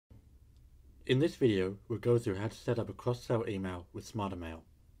In this video, we'll go through how to set up a cross-sell email with SmartrMail.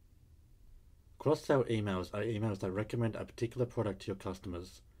 Cross-sell emails are emails that recommend a particular product to your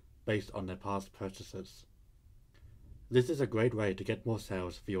customers based on their past purchases. This is a great way to get more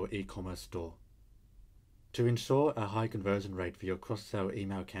sales for your e-commerce store. To ensure a high conversion rate for your cross-sell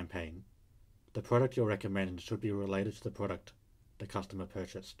email campaign, the product you're recommending should be related to the product the customer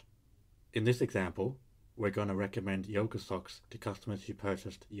purchased. In this example, we're going to recommend yoga socks to customers who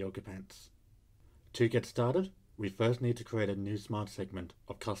purchased yoga pants. To get started, we first need to create a new smart segment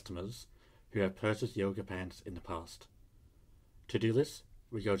of customers who have purchased yoga pants in the past. To do this,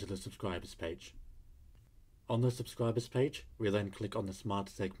 we go to the subscribers page. On the subscribers page, we then click on the Smart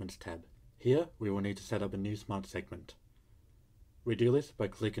Segments tab. Here, we will need to set up a new smart segment. We do this by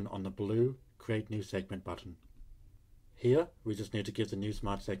clicking on the blue Create New Segment button. Here, we just need to give the new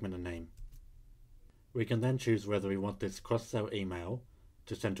smart segment a name. We can then choose whether we want this cross-sell email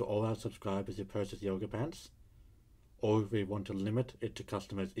to send to all our subscribers who purchase yoga pants, or if we want to limit it to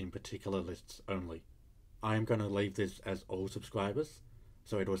customers in particular lists only. I am going to leave this as all subscribers,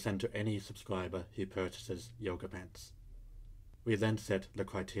 so it will send to any subscriber who purchases yoga pants. We then set the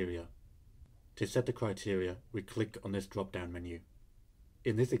criteria. To set the criteria, we click on this drop-down menu.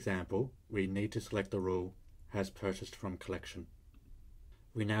 In this example, we need to select the rule has purchased from collection.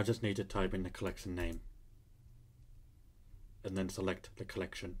 We now just need to type in the collection name and then select the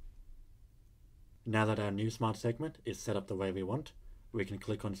collection. Now that our new smart segment is set up the way we want, we can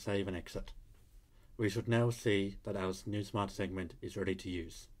click on Save and Exit. We should now see that our new smart segment is ready to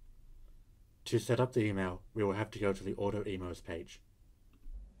use. To set up the email, we will have to go to the Auto Emails page.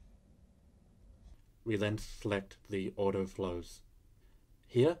 We then select the Auto Flows.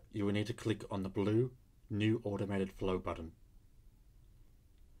 Here, you will need to click on the blue New Automated Flow button.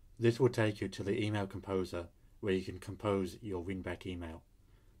 This will take you to the Email Composer where you can compose your win-back email.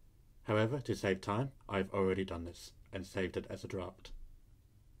 However, to save time, I've already done this and saved it as a draft.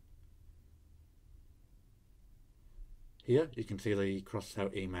 Here you can see the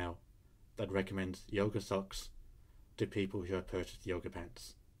cross-sell email that recommends yoga socks to people who have purchased yoga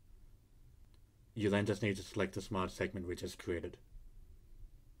pants. You then just need to select the smart segment we just created.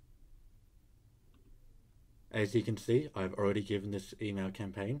 As you can see, I've already given this email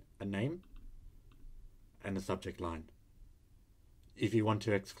campaign a name and a subject line. If you want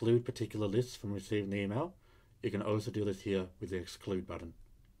to exclude particular lists from receiving the email, you can also do this here with the Exclude button.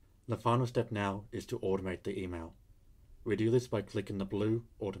 The final step now is to automate the email. We do this by clicking the blue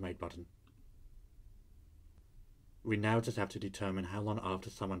Automate button. We now just have to determine how long after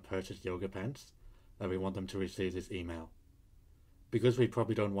someone purchased yoga pants that we want them to receive this email. Because we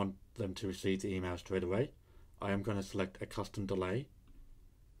probably don't want them to receive the email straight away, I am going to select a custom delay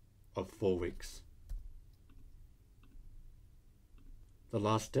of 4 weeks. The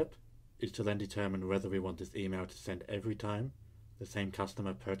last step is to then determine whether we want this email to send every time the same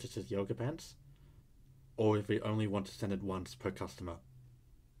customer purchases yoga pants, or if we only want to send it once per customer.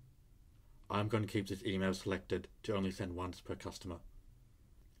 I'm going to keep this email selected to only send once per customer.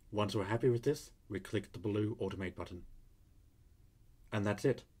 Once we're happy with this, we click the blue Automate button. And that's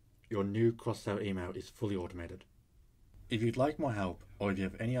it. Your new cross-sell email is fully automated. If you'd like more help, or if you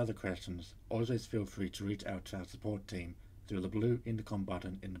have any other questions, always feel free to reach out to our support team through the blue intercom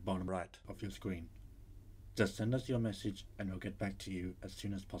button in the bottom right of your screen. Just send us your message and we'll get back to you as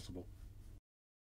soon as possible.